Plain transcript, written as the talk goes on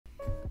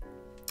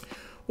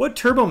What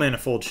turbo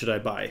manifold should I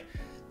buy?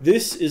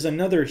 This is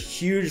another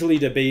hugely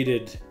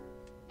debated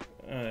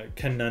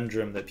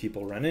conundrum that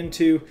people run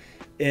into.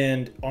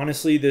 And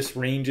honestly, this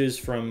ranges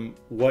from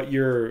what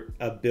your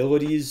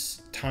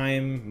abilities,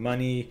 time,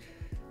 money,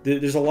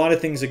 there's a lot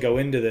of things that go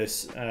into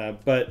this,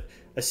 but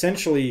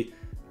essentially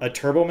a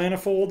turbo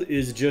manifold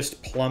is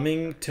just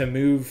plumbing to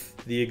move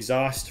the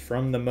exhaust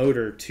from the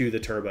motor to the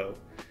turbo.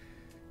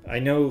 I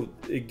know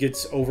it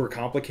gets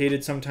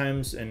overcomplicated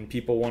sometimes and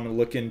people want to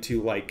look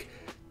into like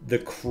the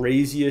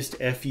craziest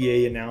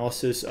FEA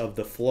analysis of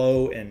the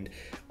flow and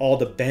all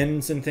the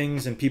bends and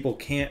things, and people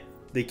can't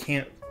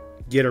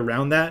get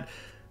around that.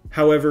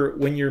 However,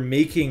 when you're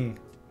making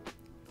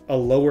a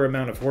lower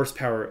amount of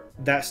horsepower,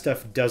 that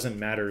stuff doesn't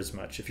matter as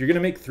much. If you're going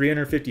to make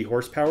 350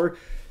 horsepower,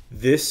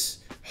 this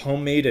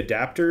homemade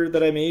adapter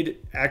that I made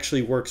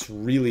actually works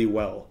really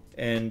well,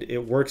 and it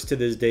works to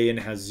this day and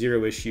has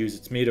zero issues.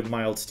 It's made of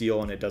mild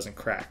steel and it doesn't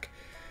crack.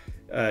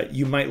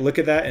 You might look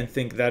at that and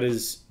think that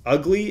is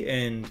ugly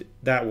and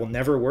that will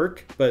never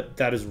work, but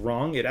that is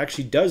wrong. It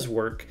actually does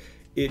work.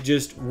 It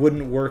just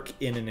wouldn't work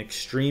in an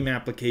extreme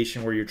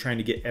application where you're trying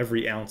to get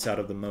every ounce out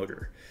of the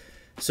motor.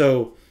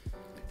 So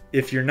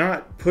if you're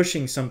not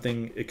pushing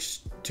something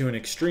to an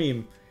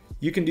extreme,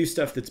 you can do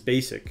stuff that's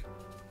basic.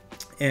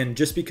 And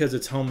just because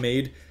it's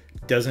homemade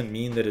doesn't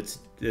mean that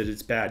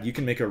it's bad. You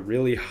can make a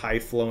really high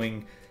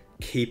flowing,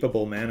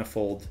 capable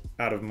manifold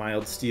out of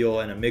mild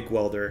steel and a MIG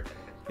welder.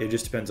 It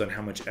just depends on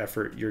how much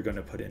effort you're going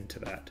to put into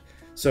that.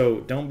 So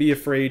don't be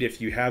afraid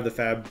if you have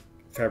the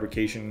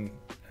fabrication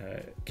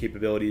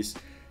capabilities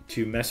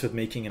to mess with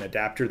making an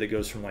adapter that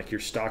goes from like your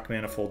stock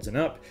manifolds and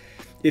up.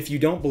 If you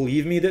don't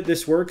believe me that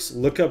this works,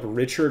 look up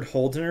Richard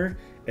Holdner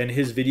and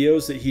his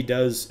videos that he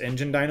does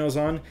engine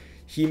dynos on.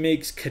 He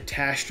makes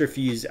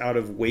catastrophes out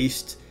of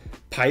waste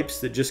pipes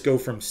that just go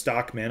from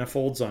stock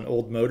manifolds on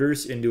old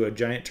motors into a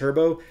giant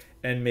turbo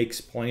and makes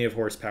plenty of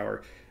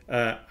horsepower.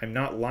 I'm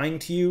not lying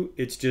to you,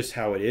 it's just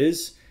how it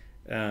is.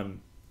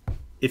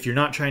 If you're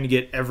not trying to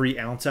get every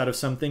ounce out of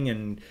something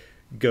and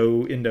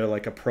go into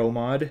like a pro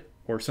mod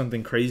or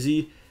something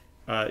crazy,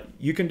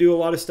 you can do a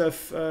lot of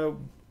stuff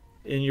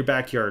in your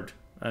backyard.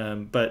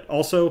 But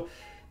also,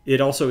 it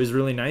also is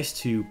really nice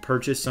to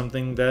purchase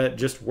something that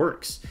just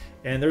works.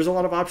 And there's a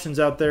lot of options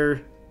out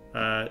there.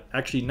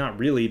 Actually, not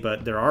really,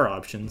 but there are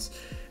options.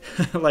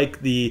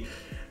 Like the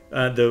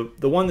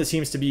one that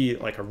seems to be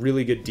like a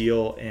really good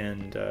deal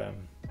and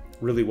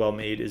really well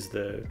made is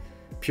the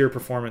Pure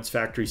Performance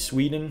Factory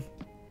Sweden.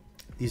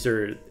 These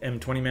are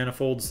M20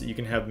 manifolds that you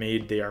can have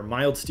made. They are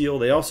mild steel.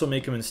 They also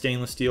make them in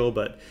stainless steel,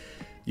 but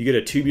you get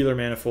a tubular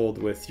manifold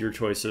with your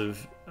choice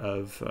of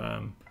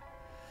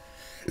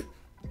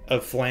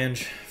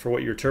flange for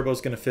what your turbo is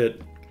going to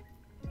fit.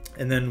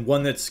 And then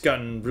one that's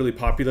gotten really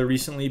popular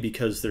recently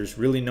because there's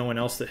really no one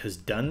else that has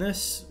done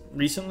this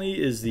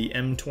recently is the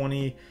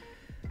M20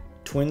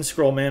 twin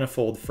scroll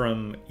manifold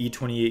from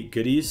E28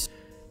 Goodies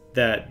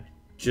that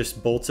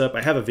just bolts up.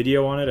 I have a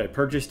video on it. I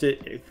purchased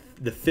it.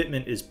 The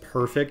fitment is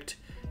perfect,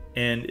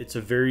 and it's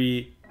a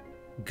very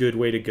good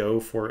way to go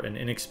for an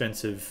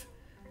inexpensive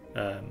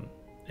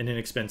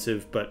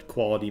but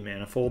quality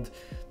manifold.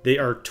 They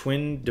are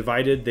twin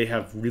divided. They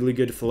have really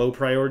good flow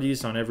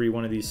priorities on every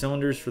one of these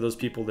cylinders for those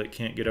people that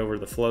can't get over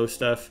the flow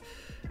stuff.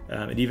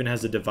 It even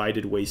has a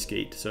divided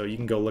wastegate, so you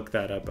can go look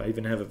that up. I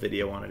even have a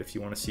video on it if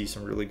you want to see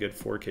some really good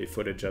 4K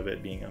footage of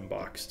it being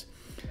unboxed.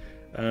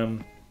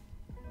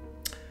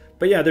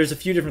 But yeah, there's a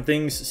few different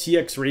things.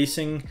 CX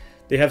Racing,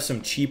 they have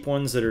some cheap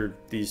ones that are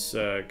these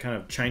kind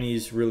of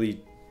Chinese,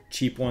 really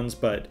cheap ones,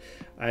 but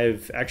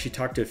I've actually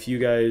talked to a few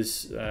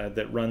guys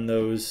that run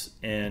those,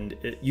 and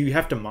you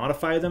have to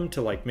modify them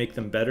to like make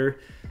them better.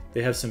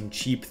 They have some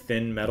cheap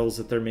thin metals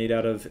that they're made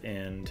out of,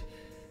 and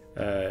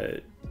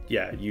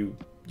yeah, you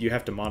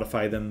have to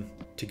modify them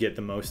to get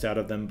the most out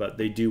of them, but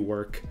they do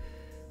work.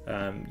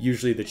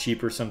 Usually the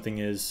cheaper something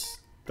is,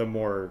 the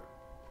more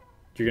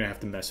you're gonna have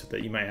to mess with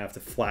it. You might have to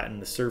flatten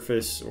the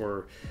surface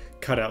or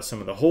cut out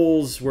some of the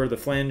holes where the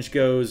flange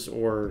goes,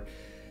 or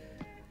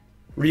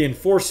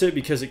reinforce it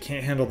because it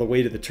can't handle the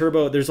weight of the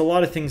turbo. There's a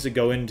lot of things that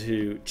go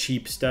into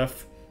cheap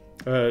stuff.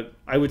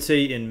 I would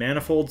say in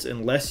manifolds,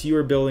 unless you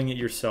are building it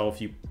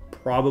yourself, you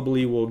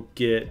probably will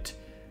get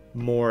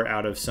more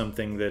out of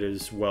something that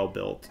is well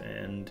built,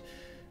 and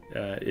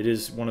it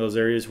is one of those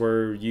areas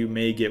where you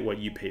may get what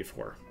you pay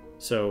for.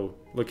 So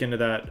look into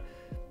that,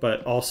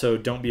 but also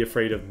don't be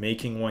afraid of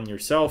making one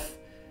yourself.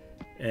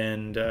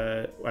 And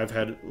I've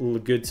had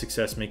good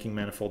success making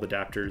manifold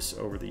adapters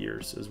over the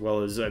years, as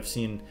well as I've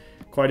seen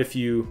quite a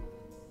few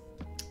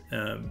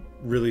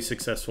really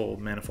successful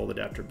manifold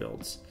adapter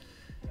builds.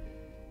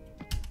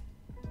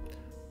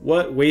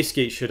 What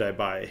wastegate should I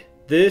buy?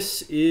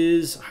 This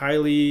is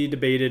highly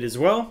debated as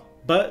well,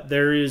 but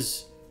there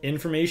is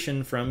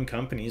information from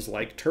companies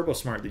like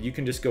TurboSmart that you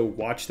can just go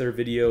watch their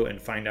video and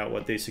find out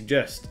what they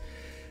suggest.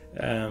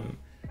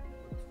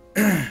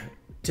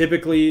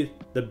 Typically,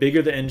 the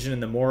bigger the engine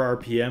and the more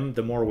RPM,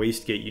 the more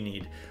wastegate you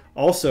need.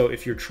 Also,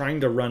 if you're trying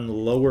to run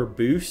lower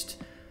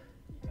boost,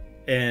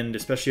 and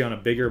especially on a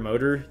bigger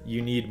motor,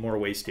 you need more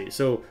wastegate.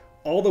 So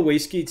all the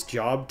wastegate's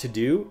job to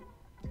do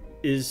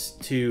is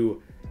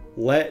to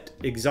let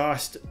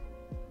exhaust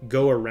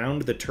go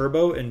around the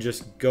turbo and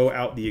just go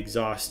out the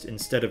exhaust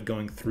instead of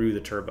going through the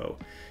turbo.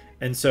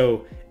 And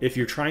so if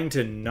you're trying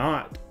to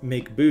not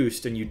make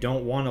boost and you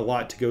don't want a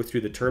lot to go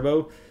through the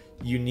turbo,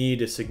 you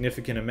need a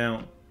significant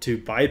amount to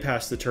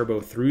bypass the turbo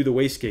through the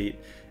wastegate,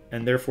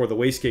 and therefore the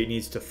wastegate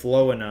needs to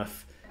flow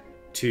enough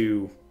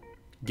to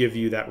give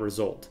you that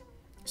result.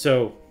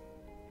 So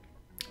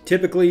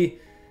typically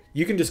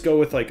you can just go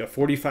with like a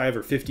 45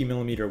 or 50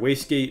 millimeter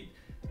wastegate,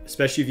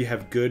 especially if you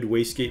have good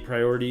wastegate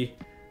priority,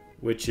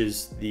 which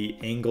is the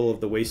angle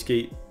of the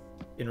wastegate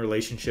in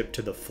relationship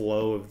to the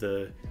flow of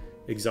the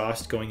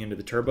exhaust going into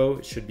the turbo.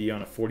 It should be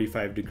on a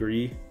 45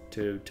 degree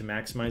to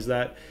maximize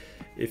that.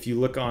 If you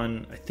look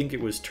on, I think it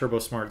was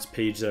TurboSmart's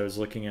page that I was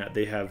looking at,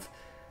 they have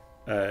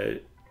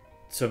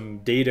some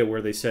data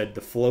where they said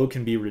the flow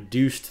can be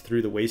reduced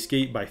through the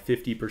wastegate by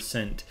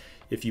 50%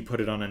 if you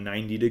put it on a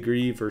 90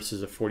 degree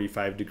versus a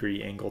 45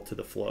 degree angle to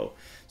the flow.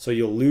 So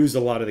you'll lose a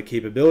lot of the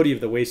capability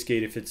of the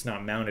wastegate if it's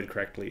not mounted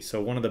correctly.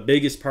 So one of the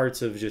biggest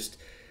parts of just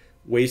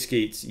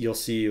wastegates you'll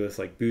see with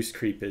like boost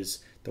creep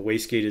is the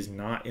wastegate is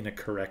not in a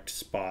correct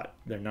spot.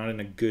 They're not in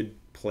a good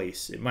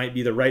place. It might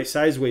be the right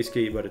size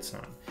wastegate, but it's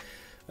not.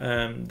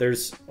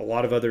 There's a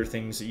lot of other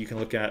things that you can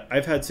look at.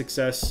 I've had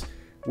success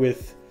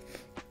with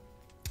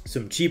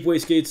some cheap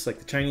wastegates like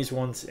the Chinese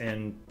ones,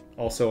 and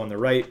also on the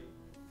right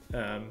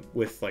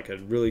with like a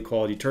really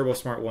quality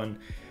TurboSmart one.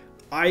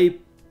 I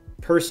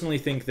personally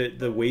think that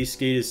the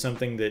wastegate is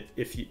something that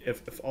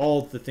if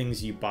all the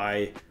things you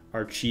buy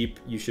are cheap,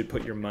 you should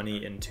put your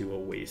money into a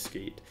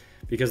wastegate,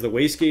 because the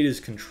wastegate is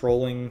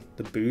controlling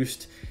the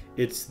boost.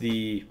 It's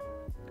the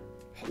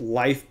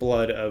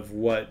lifeblood of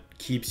what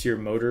keeps your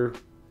motor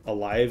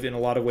alive in a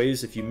lot of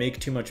ways. If you make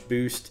too much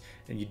boost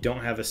and you don't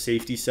have a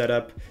safety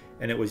setup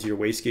and it was your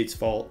wastegate's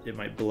fault, it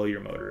might blow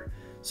your motor.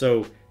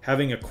 So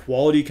having a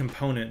quality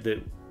component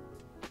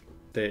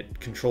that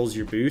controls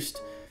your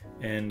boost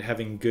and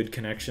having good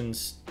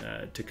connections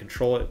to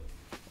control it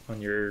on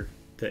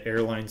the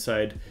airline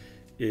side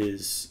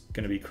is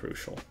going to be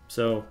crucial.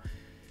 So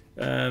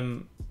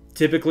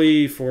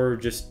typically for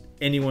just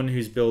anyone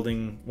who's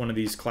building one of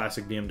these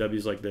classic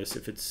BMWs like this,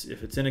 if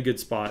it's in a good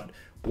spot,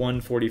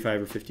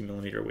 145 or 50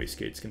 millimeter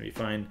wastegate is going to be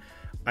fine.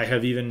 I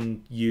have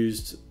even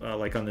used,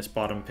 like on this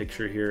bottom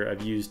picture here,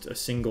 I've used a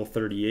single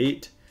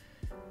 38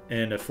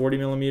 and a 40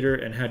 millimeter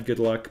and had good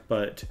luck,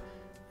 but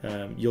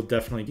you'll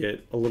definitely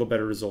get a little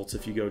better results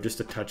if you go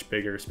just a touch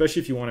bigger,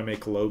 especially if you want to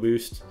make low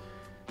boost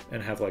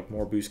and have like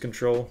more boost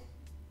control.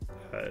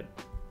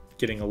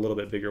 Getting a little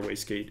bit bigger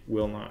wastegate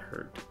will not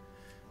hurt.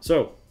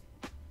 So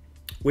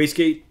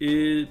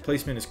wastegate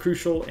placement is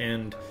crucial,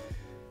 and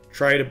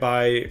try to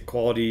buy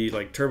quality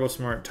like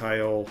TurboSmart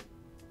tile,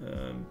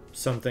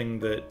 something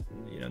that,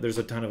 you know, there's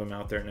a ton of them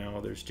out there now.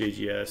 There's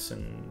JGS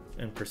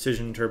and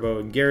Precision Turbo,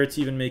 and Garrett's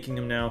even making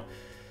them now,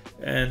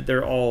 and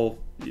they're all,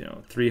 you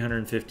know,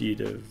 $350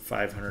 to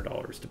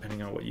 $500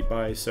 depending on what you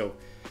buy. So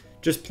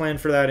just plan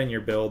for that in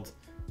your build.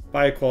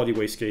 Buy a quality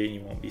wastegate and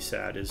you won't be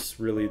sad is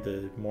really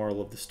the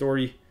moral of the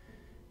story.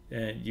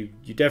 And you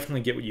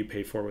definitely get what you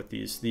pay for with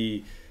these.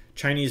 The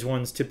Chinese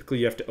ones, typically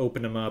you have to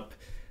open them up,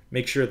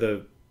 make sure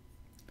the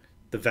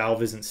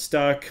valve isn't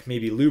stuck,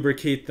 maybe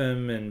lubricate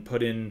them and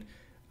put in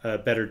a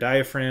better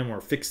diaphragm or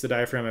fix the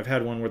diaphragm. I've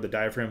had one where the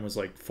diaphragm was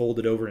like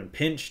folded over and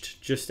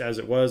pinched just as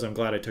it was. I'm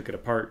glad I took it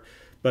apart.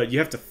 But you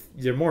have to,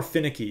 they're more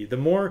finicky. The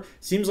more,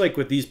 seems like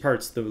with these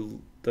parts,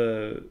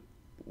 the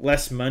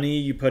less money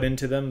you put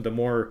into them, the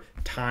more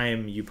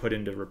time you put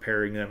into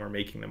repairing them or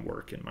making them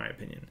work, in my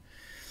opinion.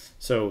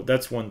 So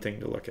that's one thing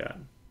to look at.